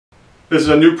This is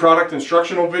a new product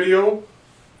instructional video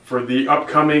for the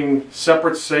upcoming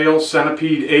separate sale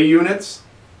Centipede A units.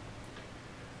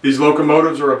 These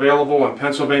locomotives are available in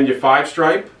Pennsylvania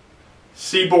 5-stripe,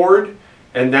 Seaboard,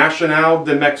 and Nacional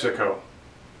de Mexico.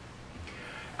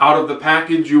 Out of the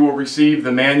package you will receive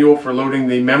the manual for loading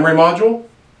the memory module,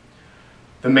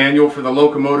 the manual for the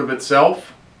locomotive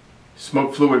itself,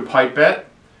 smoke fluid pipette,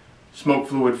 smoke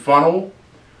fluid funnel,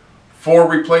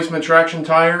 4 replacement traction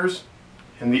tires,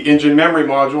 and the engine memory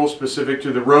module specific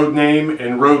to the road name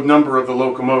and road number of the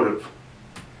locomotive.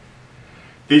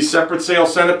 These separate sale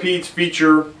Centipedes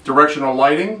feature directional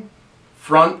lighting,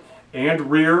 front and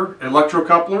rear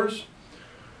electrocouplers,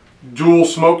 dual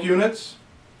smoke units,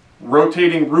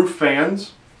 rotating roof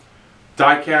fans,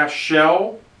 die-cast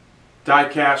shell,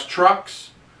 die-cast trucks,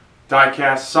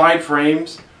 die-cast side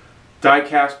frames,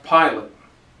 die-cast pilot.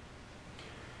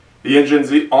 The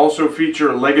engines also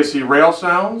feature legacy rail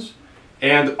sounds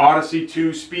and Odyssey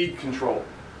 2 speed control.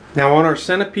 Now on our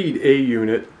Centipede A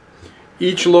unit,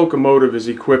 each locomotive is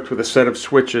equipped with a set of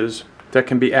switches that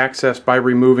can be accessed by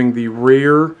removing the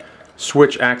rear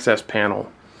switch access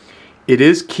panel. It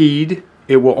is keyed,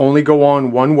 it will only go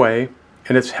on one way,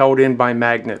 and it's held in by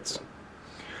magnets.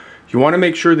 You want to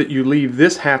make sure that you leave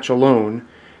this hatch alone,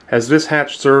 as this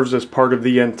hatch serves as part of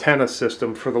the antenna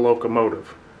system for the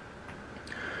locomotive.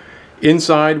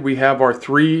 Inside we have our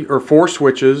 3 or 4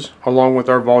 switches along with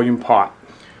our volume pot.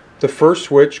 The first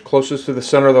switch closest to the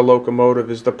center of the locomotive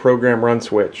is the program run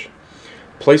switch.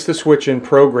 Place the switch in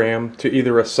program to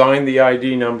either assign the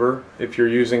ID number if you're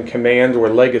using command or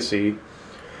legacy.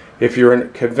 If you're a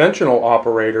conventional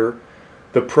operator,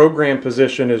 the program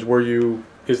position is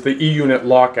the E unit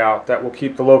lockout that will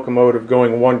keep the locomotive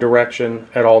going one direction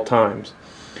at all times.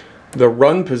 The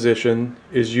run position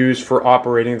is used for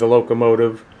operating the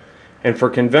locomotive, and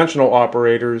for conventional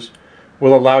operators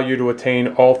will allow you to attain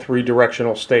all 3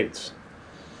 directional states.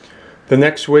 The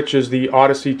next switch is the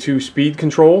Odyssey 2 speed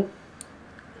control.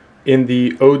 In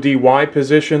the ODY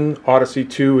position, Odyssey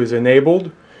 2 is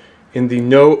enabled. In the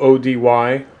no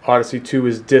ODY, Odyssey 2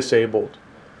 is disabled.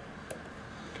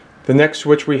 The next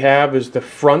switch we have is the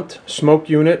front smoke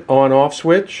unit on-off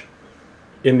switch.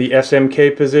 In the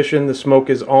SMK position, the smoke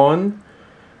is on.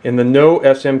 In the no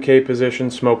SMK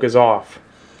position, smoke is off.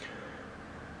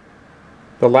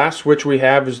 The last switch we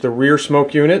have is the rear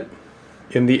smoke unit.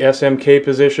 In the SMK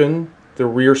position, the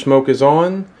rear smoke is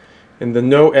on. In the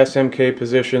no SMK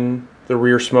position, the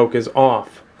rear smoke is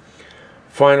off.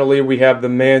 Finally, we have the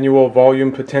manual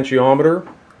volume potentiometer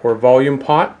or volume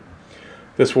pot.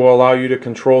 This will allow you to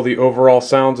control the overall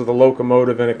sounds of the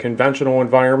locomotive in a conventional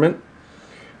environment.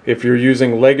 If you're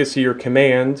using legacy or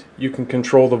command, you can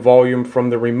control the volume from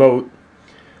the remote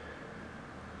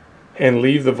and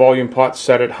leave the volume pot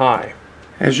set at high.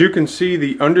 As you can see,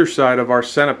 the underside of our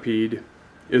Centipede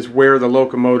is where the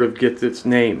locomotive gets its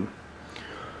name.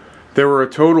 There are a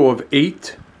total of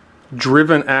 8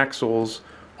 driven axles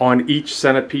on each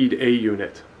Centipede A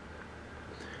unit.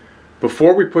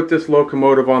 Before we put this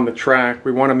locomotive on the track,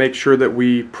 we want to make sure that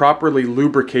we properly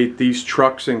lubricate these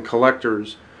trucks and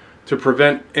collectors to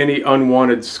prevent any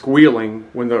unwanted squealing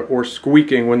or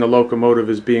squeaking when the locomotive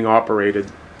is being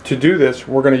operated. To do this,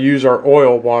 we're going to use our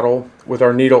oil bottle with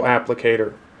our needle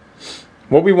applicator.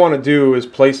 What we want to do is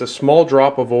place a small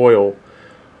drop of oil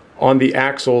on the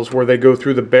axles where they go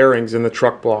through the bearings in the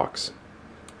truck blocks.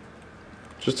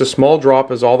 Just a small drop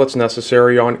is all that's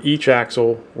necessary on each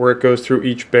axle where it goes through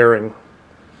each bearing.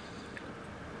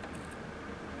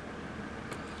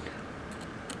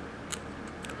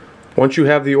 Once you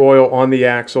have the oil on the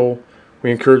axle, we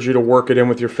encourage you to work it in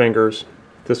with your fingers.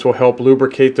 This will help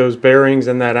lubricate those bearings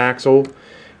in that axle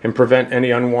and prevent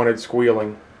any unwanted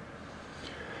squealing.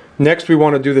 Next, we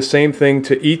want to do the same thing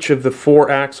to each of the 4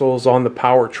 axles on the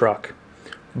power truck.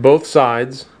 Both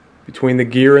sides, between the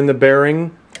gear and the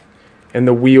bearing and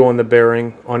the wheel and the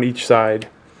bearing on each side.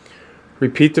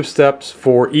 Repeat the steps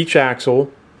for each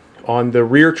axle on the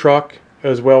rear truck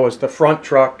as well as the front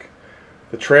truck,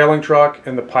 the trailing truck,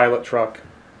 and the pilot truck.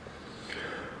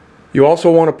 You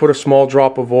also want to put a small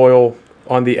drop of oil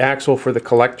on the axle for the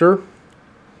collector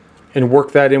and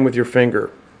work that in with your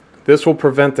finger. This will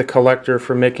prevent the collector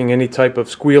from making any type of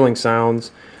squealing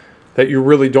sounds that you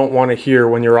really don't want to hear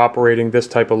when you're operating this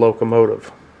type of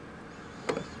locomotive.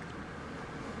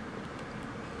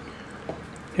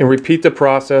 And repeat the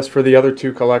process for the other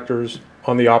 2 collectors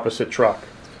on the opposite truck.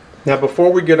 Now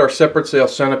before we get our separate sale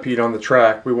Centipede on the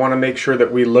track, we want to make sure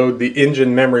that we load the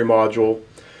engine memory module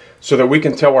so that we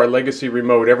can tell our legacy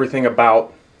remote everything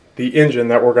about the engine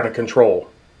that we're going to control.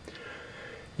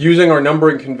 Using our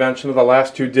numbering convention of the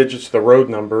last 2 digits of the road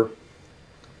number,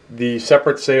 the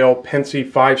separate sale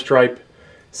Penske 5-stripe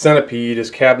Centipede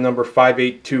is cab number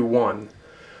 5821.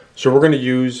 So we're going to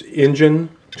use engine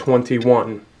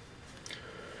 21.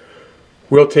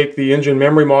 We'll take the engine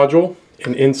memory module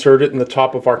and insert it in the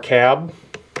top of our cab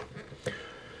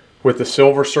with the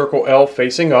silver circle L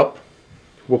facing up.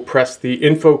 We'll press the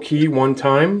info key one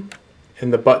time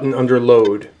and the button under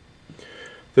load.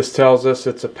 This tells us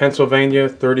it's a Pennsylvania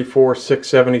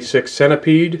 34676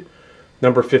 Centipede,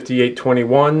 number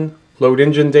 5821. Load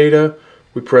engine data.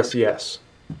 We press yes.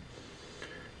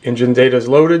 Engine data is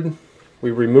loaded.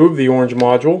 We remove the orange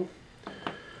module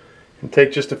and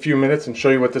take just a few minutes and show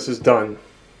you what this has done.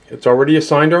 It's already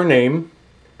assigned our name.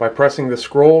 By pressing the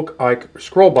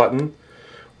scroll button,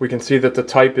 we can see that the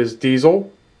type is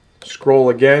diesel. Scroll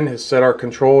again has set our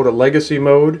control to legacy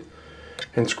mode,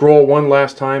 and scroll one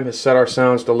last time has set our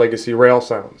sounds to legacy rail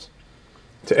sounds.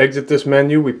 To exit this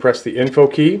menu, we press the info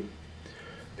key.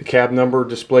 The cab number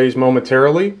displays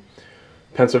momentarily.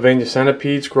 Pennsylvania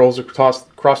Centipede scrolls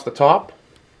across the top.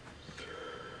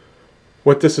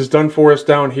 What this has done for us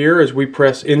down here is we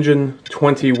press engine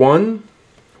 21.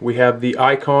 We have the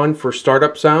icon for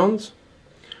startup sounds,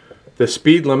 the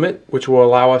speed limit, which will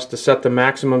allow us to set the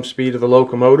maximum speed of the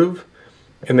locomotive,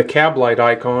 and the cab light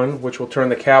icon, which will turn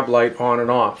the cab light on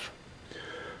and off.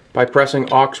 By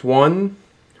pressing aux 1,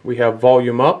 we have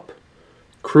volume up,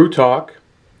 crew talk,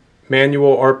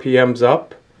 manual RPMs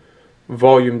up,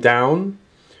 volume down.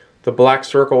 The black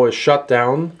circle is shut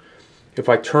down. If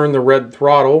I turn the red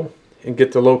throttle and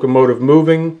get the locomotive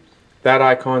moving, that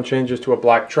icon changes to a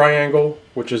black triangle,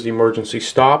 which is emergency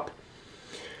stop.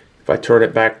 If I turn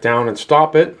it back down and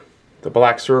stop it, the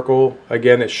black circle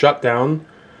again is shut down.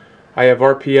 I have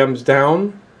RPMs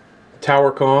down,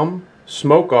 tower comm,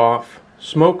 smoke off,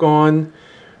 smoke on.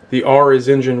 The R is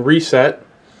engine reset,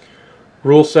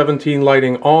 Rule 17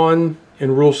 lighting on,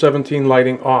 and Rule 17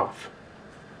 lighting off.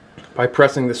 By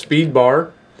pressing the speed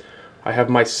bar, I have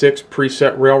my 6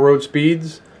 preset railroad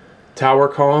speeds, tower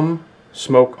comm,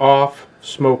 smoke off,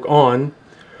 smoke on,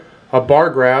 a bar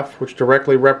graph which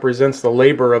directly represents the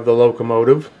labor of the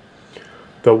locomotive,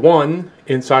 the 1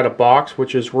 inside a box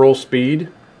which is roll speed.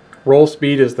 Roll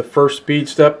speed is the first speed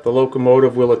step the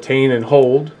locomotive will attain and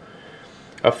hold.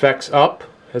 Effects up,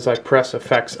 as I press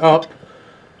effects up,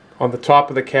 on the top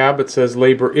of the cab it says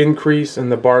labor increase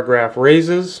and the bar graph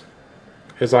raises.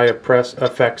 As I press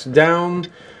effects down,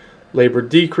 labor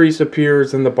decrease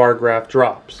appears and the bar graph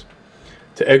drops.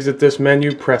 To exit this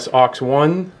menu, press aux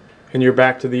 1 and you're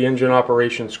back to the engine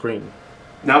operation screen.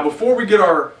 Now before we get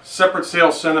our separate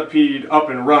sale Centipede up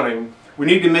and running, we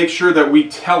need to make sure that we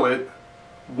tell it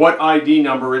what ID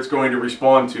number it's going to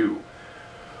respond to.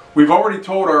 We've already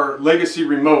told our legacy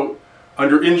remote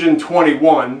under engine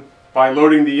 21 by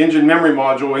loading the engine memory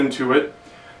module into it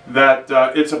that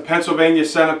it's a Pennsylvania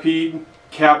Centipede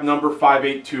cab number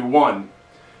 5821.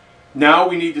 Now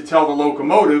we need to tell the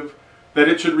locomotive that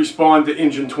it should respond to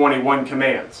engine 21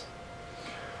 commands.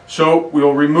 So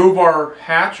we'll remove our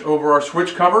hatch over our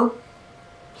switch cover,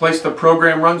 place the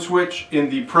program run switch in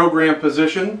the program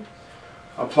position,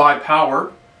 apply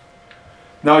power.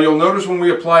 Now you'll notice when we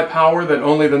apply power that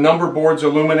only the number boards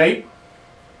illuminate.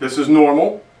 This is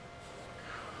normal.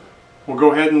 We'll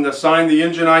go ahead and assign the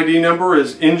engine ID number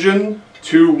as engine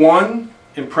 21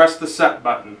 and press the set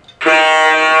button.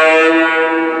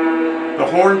 The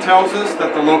horn tells us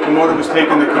that the locomotive has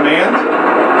taken the command,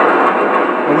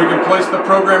 and we can place the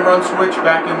program run switch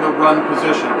back in the run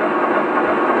position.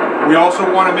 We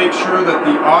also want to make sure that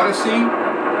the Odyssey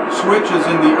switch is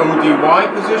in the ODY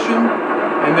position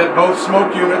and that both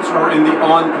smoke units are in the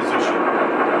on position.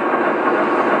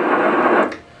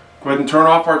 Go ahead and turn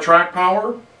off our track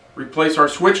power, replace our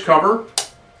switch cover,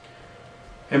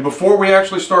 and before we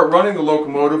actually start running the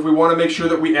locomotive, we want to make sure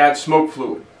that we add smoke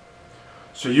fluid.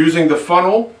 So using the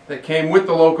funnel that came with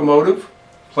the locomotive,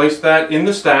 place that in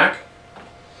the stack.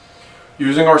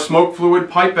 Using our smoke fluid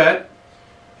pipette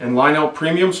and Lionel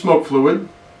Premium smoke fluid,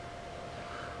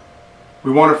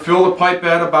 we want to fill the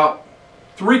pipette about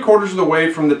 3/4 of the way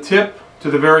from the tip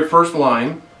to the very first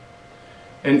line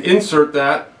and insert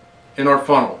that in our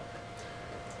funnel.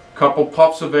 A couple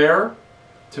puffs of air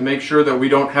to make sure that we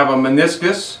don't have a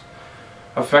meniscus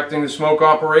affecting the smoke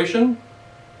operation.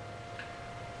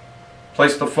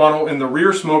 Place the funnel in the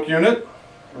rear smoke unit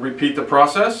and repeat the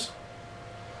process.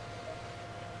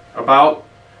 About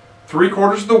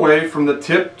 3/4 of the way from the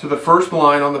tip to the first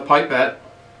line on the pipette.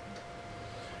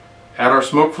 Add our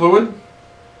smoke fluid.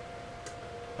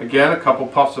 Again, a couple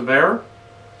puffs of air.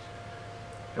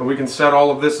 And we can set all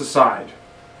of this aside.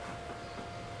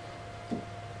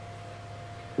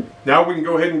 Now we can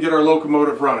go ahead and get our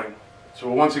locomotive running. So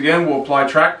once again, we'll apply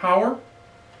track power.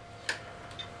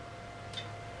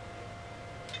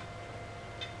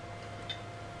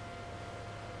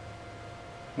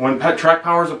 When track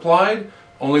power is applied,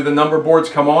 only the number boards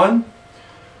come on.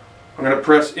 I'm going to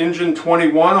press engine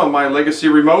 21 on my legacy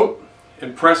remote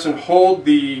and press and hold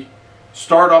the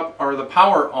startup or the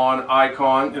power on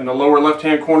icon in the lower left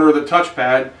hand corner of the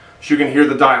touchpad so you can hear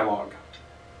the dialogue.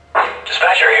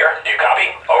 Dispatcher here. Do you copy?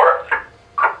 Over.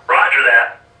 Roger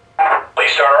that.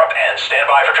 Please start her up and stand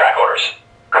by for track orders.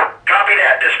 Copy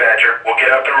that, dispatcher. We'll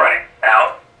get up and running.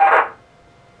 Out.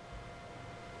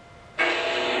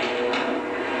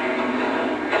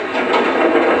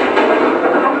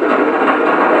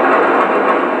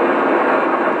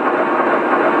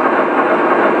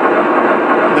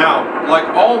 Like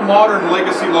all modern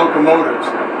legacy locomotives,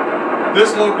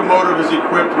 this locomotive is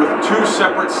equipped with two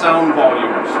separate sound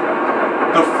volumes.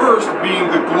 The first being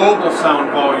the global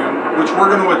sound volume, which we're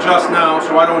going to adjust now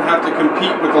so I don't have to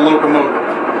compete with the locomotive.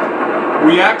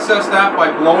 We access that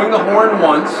by blowing the horn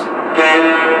once,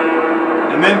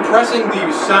 and then pressing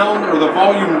the sound or the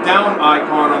volume down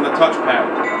icon on the touchpad.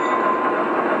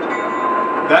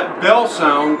 That bell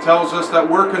sound tells us that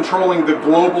we're controlling the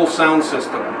global sound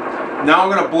system. Now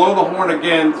I'm going to blow the horn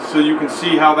again so you can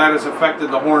see how that has affected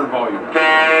the horn volume.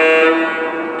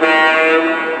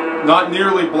 Not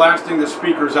nearly blasting the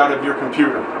speakers out of your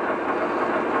computer.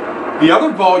 The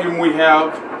other volume we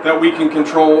have that we can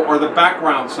control are the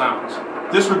background sounds.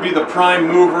 This would be the prime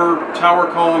mover, tower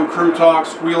comm, crew talk,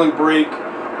 squealing brake,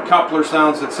 coupler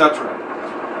sounds,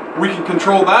 etc. We can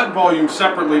control that volume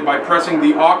separately by pressing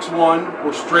the aux1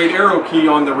 or straight arrow key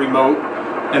on the remote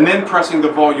and then pressing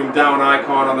the volume down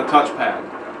icon on the touchpad.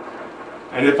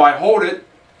 And if I hold it,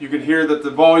 you can hear that the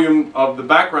volume of the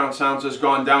background sounds has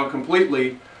gone down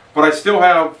completely, but I still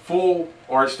have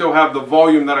I still have the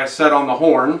volume that I set on the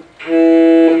horn,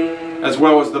 as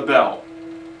well as the bell.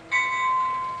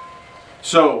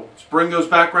 So, let's bring those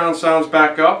background sounds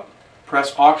back up,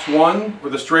 press aux1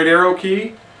 with the straight arrow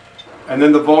key, and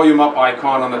then the volume up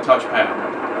icon on the touchpad.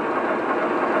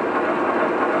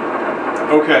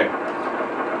 Okay.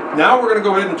 Now we're going to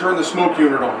go ahead and turn the smoke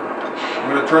unit on. I'm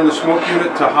going to turn the smoke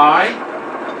unit to high.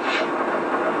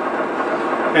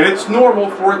 And it's normal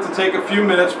for it to take a few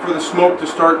minutes for the smoke to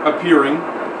start appearing,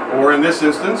 or in this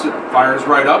instance, it fires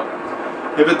right up.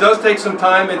 If it does take some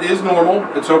time, it is normal.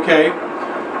 It's okay.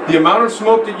 The amount of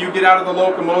smoke that you get out of the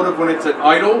locomotive when it's at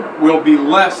idle will be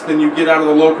less than you get out of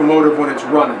the locomotive when it's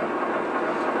running.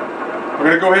 We're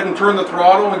going to go ahead and turn the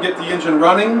throttle and get the engine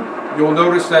running. You'll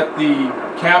notice that the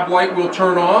cab light will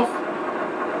turn off,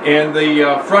 and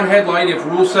the front headlight, if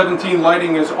Rule 17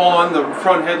 lighting is on, the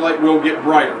front headlight will get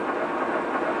brighter.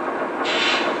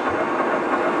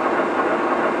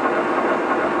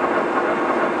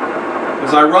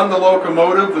 As I run the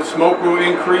locomotive, the smoke will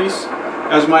increase.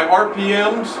 As my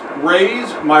RPMs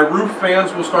raise, my roof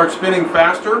fans will start spinning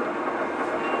faster,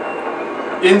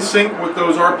 in sync with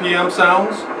those RPM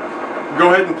sounds.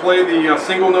 Go ahead and play the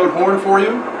single note horn for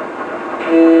you.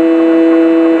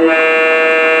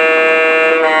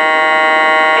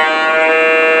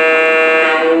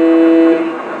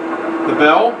 The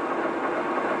bell.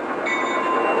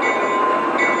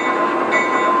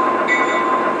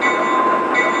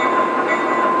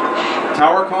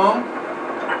 Tower comm.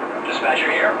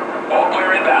 Dispatcher here. All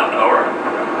clear inbound. Over.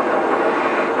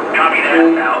 Copy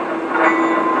that. Out.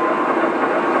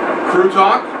 Crew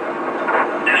talk.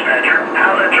 Dispatcher,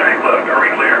 how's that track look? Are we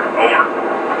clear? Over.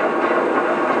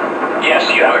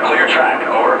 Yes, you have a clear track.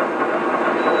 Over.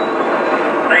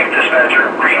 Thanks,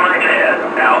 dispatcher. Green lights ahead.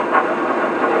 Out.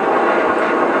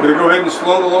 I'm going to go ahead and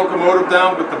slow the locomotive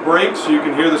down with the brakes so you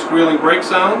can hear the squealing brake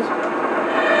sounds.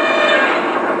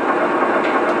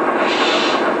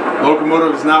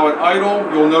 Locomotive is now at idle.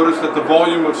 You'll notice that the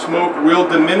volume of smoke will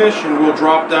diminish and will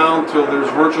drop down till there's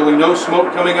virtually no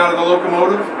smoke coming out of the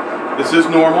locomotive. This is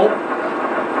normal.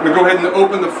 I'm going to go ahead and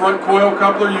open the front coil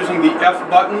coupler using the F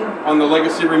button on the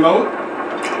legacy remote.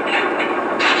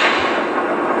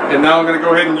 And now I'm going to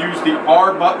go ahead and use the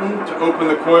R button to open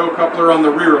the coil coupler on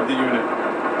the rear of the unit.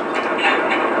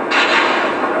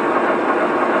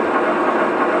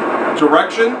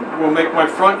 Direction will make my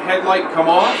front headlight come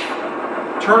off,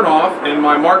 turn off, and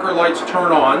my marker lights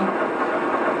turn on.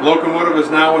 Locomotive is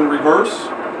now in reverse.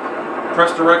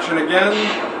 Press direction again,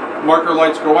 marker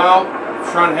lights go out,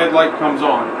 front headlight comes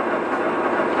on.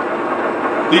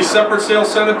 These separate sail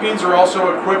centipedes are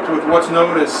also equipped with what's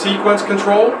known as sequence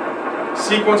control.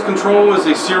 Sequence control is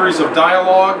a series of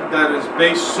dialogue that is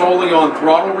based solely on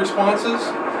throttle responses.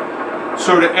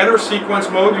 So to enter sequence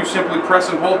mode, you simply press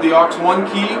and hold the aux1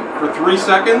 key for 3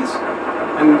 seconds,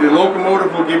 and the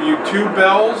locomotive will give you 2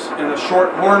 bells and a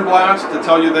short horn blast to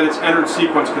tell you that it's entered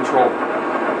sequence control.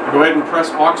 Go ahead and press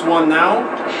aux1 now.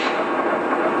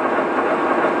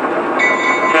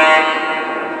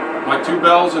 2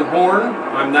 bells and horn,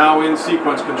 I'm now in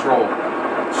sequence control.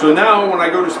 So now when I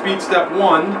go to speed step 1,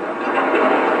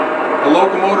 the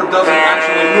locomotive doesn't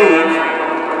actually move,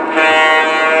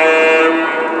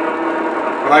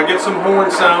 but I get some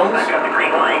horn sounds,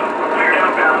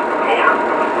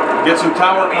 get some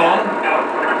tower comm,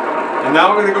 and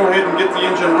now I'm going to go ahead and get the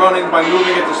engine running by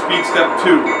moving it to speed step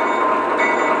 2.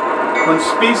 From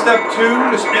speed step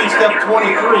 2 to speed step 23,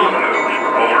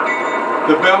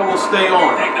 the bell will stay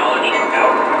on.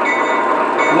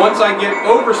 Once I get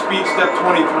over speed step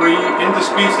 23 into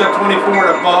speed step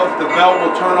 24 and above, the bell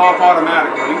will turn off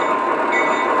automatically.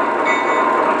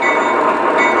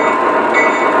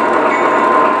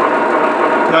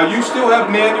 Now you still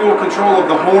have manual control of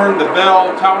the horn, the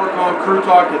bell, tower comm, crew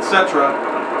talk, etc.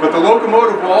 But the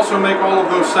locomotive will also make all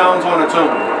of those sounds on its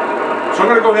own. So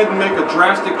I'm going to go ahead and make a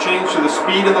drastic change to the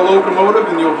speed in the locomotive,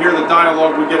 and you'll hear the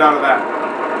dialogue we get out of that.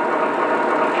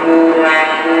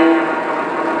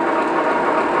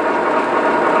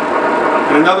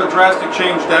 And another drastic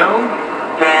change down.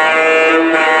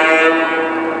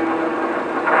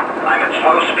 I'm at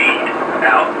slow speed.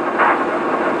 Out.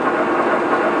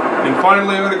 And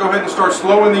finally, I'm going to go ahead and start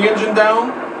slowing the engine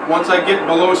down. Once I get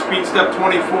below speed step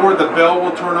 24, the bell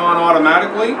will turn on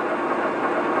automatically.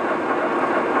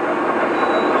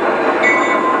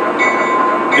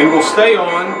 And will stay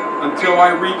on until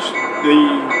I reach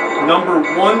the number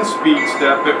 1 speed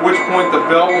step, at which point the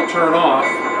bell will turn off.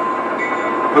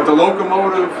 But the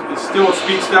locomotive is still at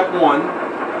speed step 1.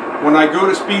 When I go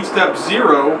to speed step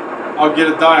 0, I'll get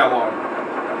a dialogue.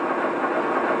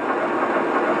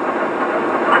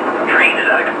 Train is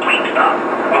at a complete stop.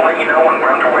 We'll let you know when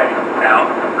we're underway. Out.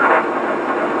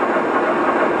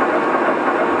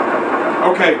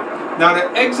 Okay, now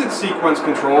to exit sequence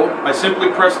control, I simply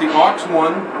press the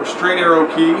aux1 or straight arrow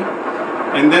key,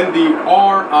 and then the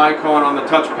R icon on the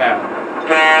touchpad.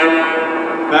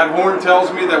 That horn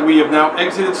tells me that we have now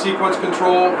exited sequence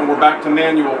control and we're back to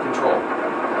manual control.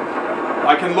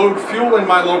 I can load fuel in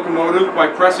my locomotive by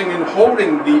pressing and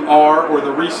holding the R or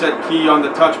the reset key on the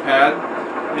touchpad,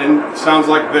 and it sounds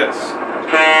like this.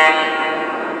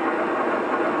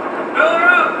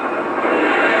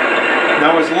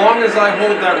 Now as long as I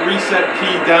hold that reset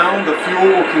key down, the fuel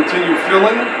will continue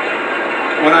filling.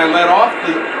 When I let off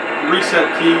the reset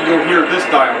key, you'll hear this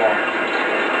dialogue.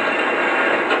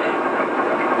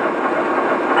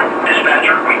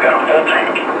 Dispatcher, we've got a full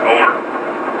tank. Over.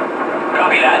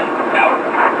 Copy that. Out.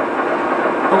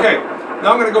 Okay,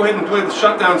 now I'm going to go ahead and play the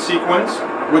shutdown sequence,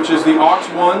 which is the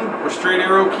aux1 or straight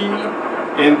arrow key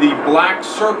and the black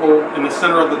circle in the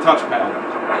center of the touchpad.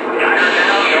 Dial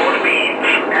down, no speed.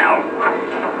 Out.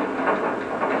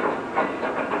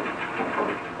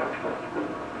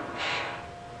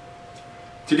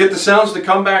 To get the sounds to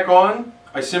come back on,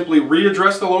 I simply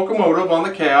readdress the locomotive on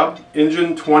the cab,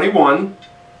 engine 21.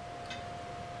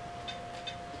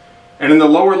 And in the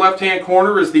lower left-hand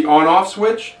corner is the on-off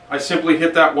switch. I simply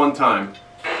hit that one time.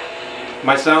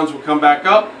 My sounds will come back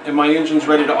up and my engine's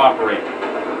ready to operate.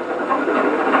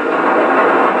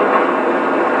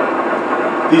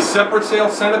 These separate sail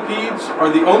centipedes are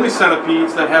the only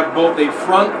centipedes that have both a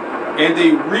front and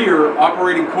a rear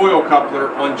operating coil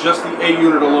coupler on just the A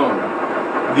unit alone.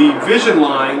 The Vision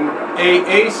Line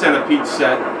AA centipede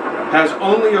set has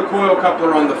only a coil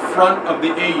coupler on the front of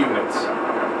the A units.